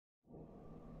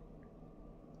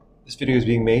This video is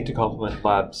being made to complement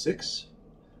Lab 6.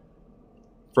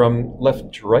 From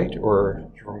left to right, or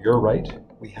from your right,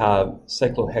 we have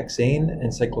cyclohexane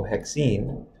and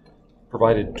cyclohexene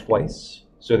provided twice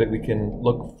so that we can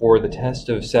look for the test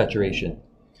of saturation.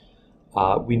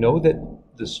 We know that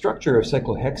the structure of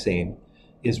cyclohexane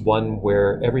is one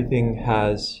where everything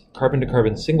has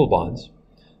carbon-to-carbon single bonds.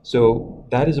 So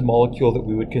that is a molecule that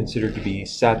we would consider to be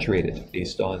saturated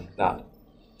based on that.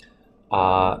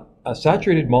 A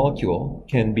saturated molecule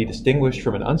can be distinguished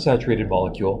from an unsaturated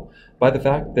molecule by the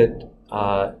fact that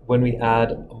when we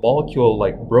add a molecule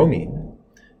like bromine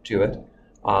to it,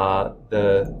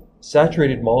 the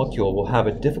saturated molecule will have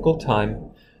a difficult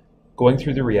time going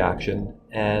through the reaction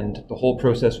and the whole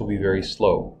process will be very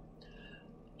slow.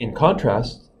 In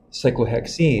contrast,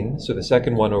 cyclohexene, so the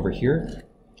second one over here,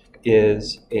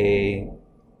 is a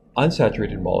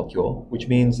unsaturated molecule, which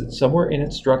means that somewhere in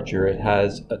its structure it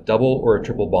has a double or a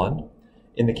triple bond.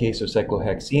 In the case of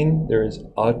cyclohexene, there is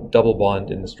a double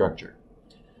bond in the structure.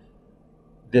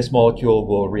 This molecule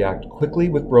will react quickly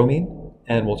with bromine,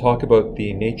 and we'll talk about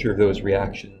the nature of those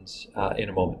reactions in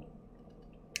a moment.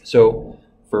 So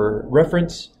for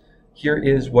reference, here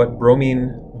is what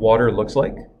bromine water looks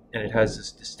like, and it has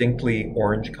this distinctly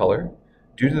orange color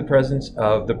due to the presence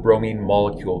of the bromine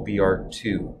molecule,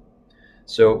 Br2.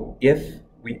 So if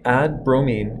we add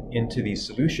bromine into these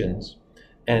solutions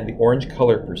and the orange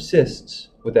color persists,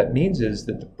 what that means is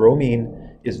that the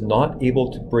bromine is not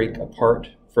able to break apart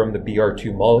from the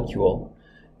Br2 molecule,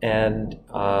 and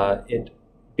it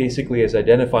basically is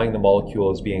identifying the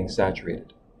molecule as being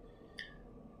saturated.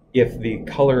 If the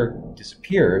color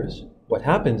disappears, what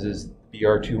happens is the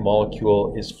Br2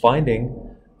 molecule is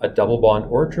finding a double bond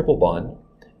or a triple bond,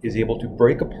 is able to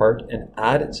break apart and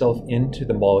add itself into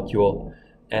the molecule,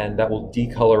 and that will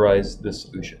decolorize the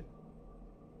solution.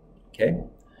 Okay,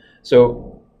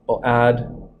 so I'll add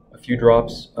a few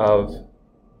drops of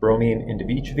bromine into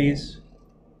each of these.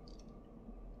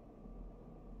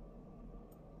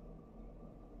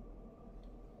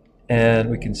 And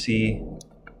we can see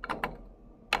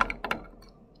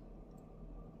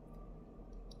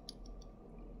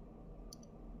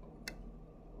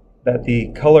that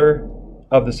the color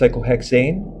of the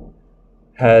cyclohexane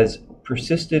has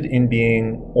persisted in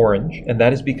being orange, and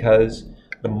that is because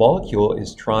the molecule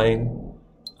is trying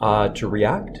to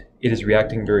react. It is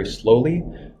reacting very slowly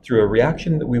through a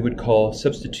reaction that we would call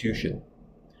substitution.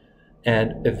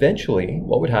 And eventually,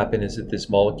 what would happen is that this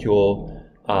molecule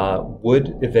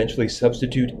would eventually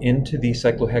substitute into the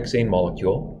cyclohexane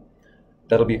molecule.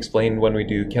 That'll be explained when we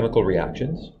do chemical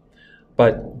reactions.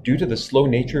 But due to the slow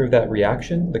nature of that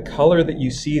reaction, the color that you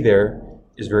see there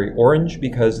is very orange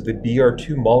because the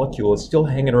Br2 molecule is still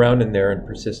hanging around in there and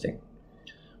persisting.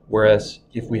 Whereas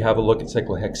if we have a look at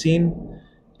cyclohexene,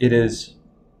 it is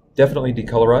definitely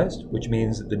decolorized, which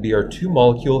means that the Br2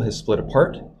 molecule has split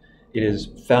apart. It has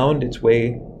found its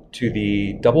way to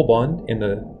the double bond in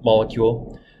the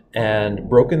molecule and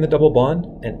broken the double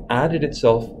bond and added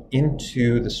itself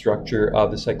into the structure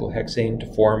of the cyclohexane to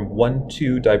form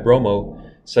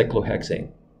 1,2-dibromo cyclohexane.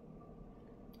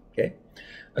 Okay.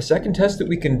 A second test that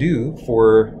we can do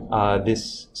for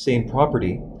this same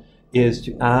property is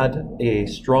to add a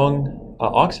strong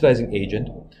oxidizing agent,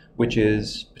 which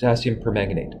is potassium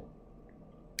permanganate.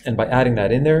 And by adding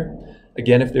that in there,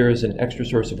 again, if there is an extra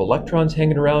source of electrons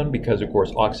hanging around, because of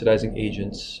course oxidizing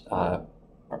agents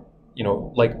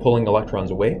like pulling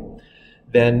electrons away,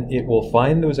 then it will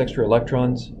find those extra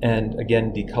electrons and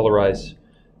again decolorize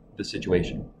the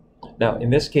situation. Now in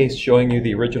this case, showing you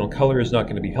the original color is not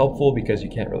going to be helpful because you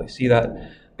can't really see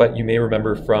that, but you may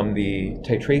remember from the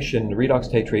titration, the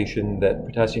redox titration, that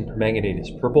potassium permanganate is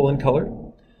purple in color.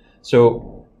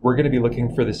 So we're going to be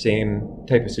looking for the same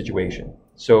type of situation.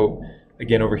 So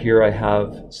again, over here I have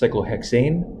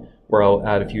cyclohexane, where I'll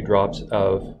add a few drops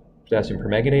of potassium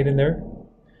permanganate in there.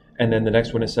 And then the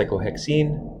next one is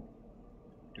cyclohexene,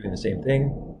 doing the same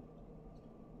thing.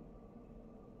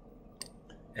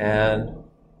 And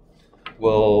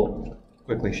we'll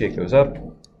quickly shake those up.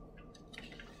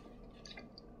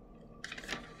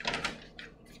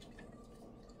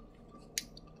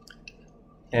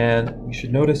 And you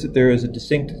should notice that there is a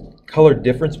distinct color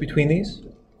difference between these.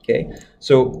 Okay,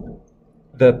 so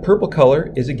the purple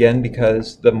color is again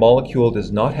because the molecule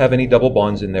does not have any double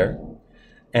bonds in there,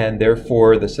 and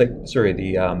therefore the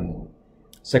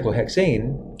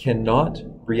cyclohexane cannot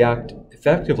react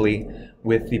effectively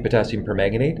with the potassium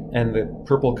permanganate, and the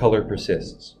purple color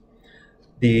persists.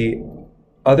 The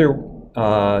other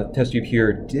test tube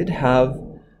here did have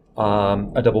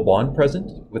a double bond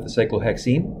present with the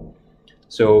cyclohexene,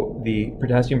 so the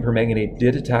potassium permanganate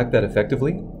did attack that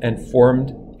effectively and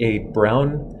formed a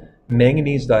brown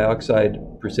manganese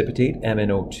dioxide precipitate,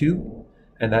 MnO2,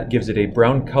 and that gives it a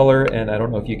brown color, and I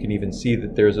don't know if you can even see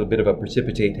that there's a bit of a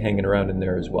precipitate hanging around in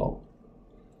there as well.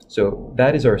 So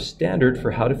that is our standard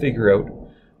for how to figure out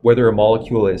whether a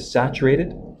molecule is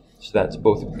saturated, so that's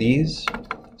both of these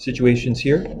situations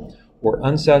here, or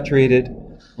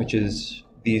unsaturated, which is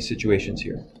these situations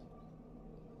here.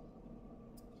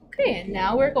 Okay, and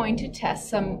now we're going to test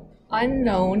some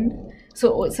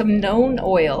some known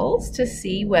oils to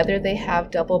see whether they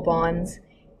have double bonds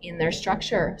in their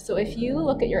structure. So if you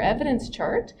look at your evidence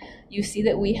chart, you see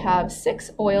that we have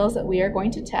 6 oils that we are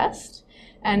going to test,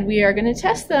 and we are going to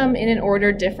test them in an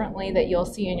order differently that you'll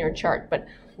see in your chart. But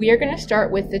we are going to start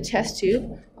with the test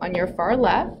tube on your far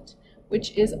left,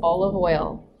 which is olive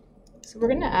oil. So we're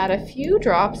going to add a few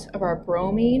drops of our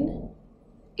bromine,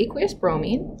 aqueous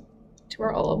bromine, to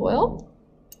our olive oil.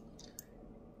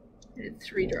 I did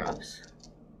 3 drops.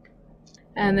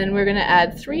 And then we're going to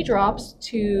add 3 drops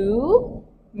to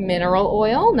mineral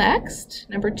oil next.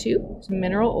 Number 2 is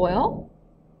mineral oil.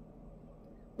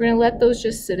 We're going to let those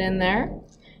just sit in there.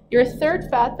 Your third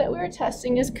fat that we were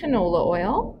testing is canola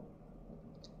oil.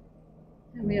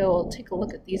 And we'll take a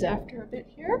look at these after a bit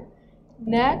here.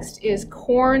 Next is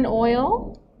corn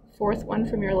oil, 4th one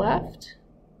from your left.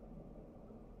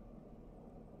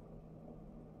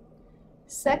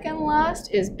 Second last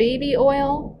is baby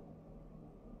oil.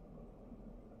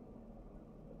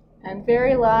 And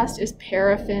very last is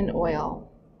paraffin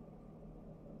oil.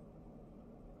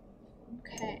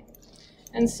 Okay,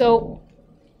 and so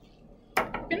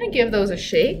I'm going to give those a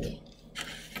shake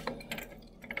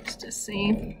just to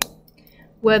see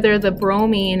whether the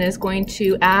bromine is going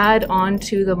to add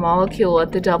onto the molecule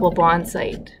at the double bond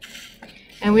site.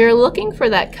 And we are looking for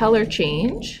that color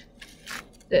change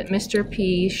that Mr.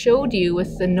 P showed you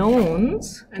with the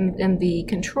knowns and the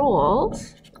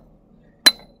controls,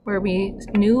 where we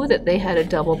knew that they had a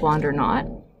double bond or not.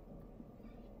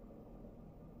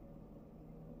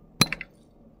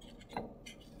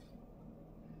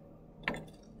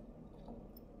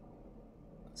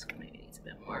 So maybe it needs a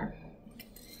bit more.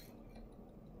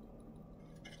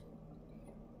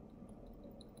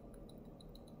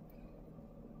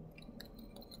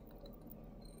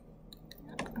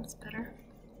 Yeah, that's better.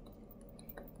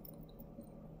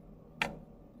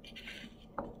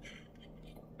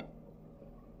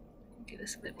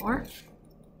 This a bit more.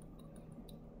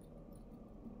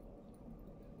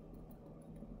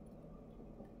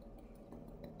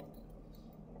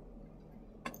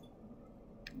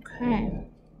 Okay.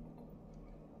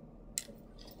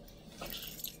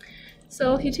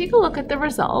 So if you take a look at the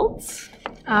results,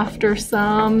 after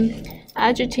some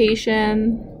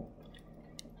agitation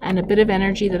and a bit of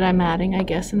energy that I'm adding, I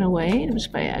guess, in a way,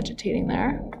 just by agitating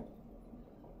there.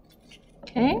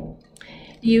 Okay.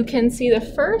 You can see the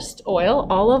first oil,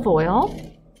 olive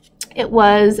oil. It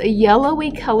was a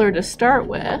yellowy color to start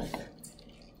with.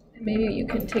 Maybe you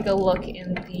can take a look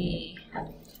in the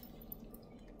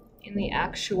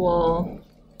actual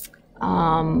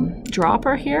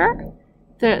dropper here.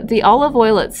 The olive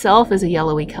oil itself is a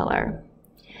yellowy color.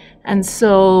 And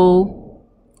so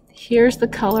here's the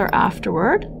color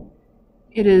afterward.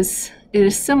 It is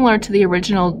similar to the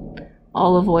original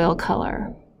olive oil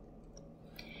color.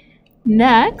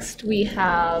 Next, we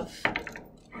have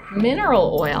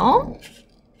mineral oil.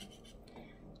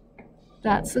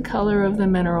 That's the color of the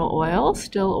mineral oil,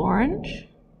 still orange.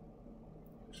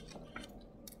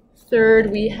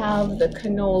 Third, we have the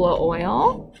canola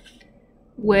oil,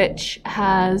 which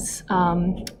has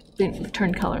been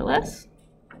turned colorless.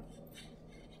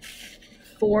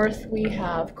 Fourth, we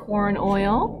have corn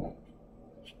oil,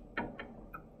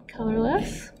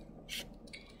 colorless.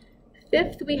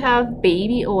 Fifth, we have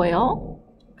baby oil,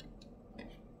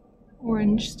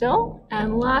 orange still.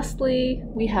 And lastly,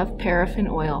 we have paraffin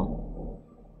oil,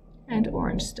 and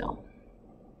orange still.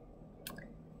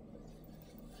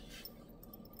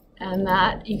 And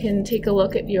that you can take a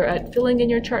look at filling in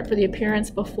your chart for the appearance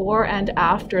before and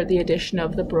after the addition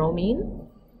of the bromine.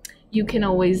 You can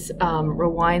always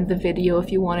rewind the video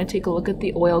if you want to take a look at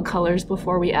the oil colors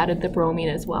before we added the bromine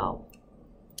as well.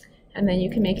 And then you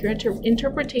can make your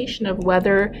interpretation of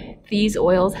whether these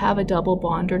oils have a double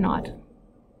bond or not.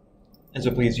 And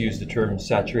so please use the term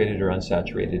saturated or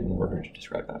unsaturated in order to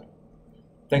describe that.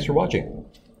 Thanks for watching.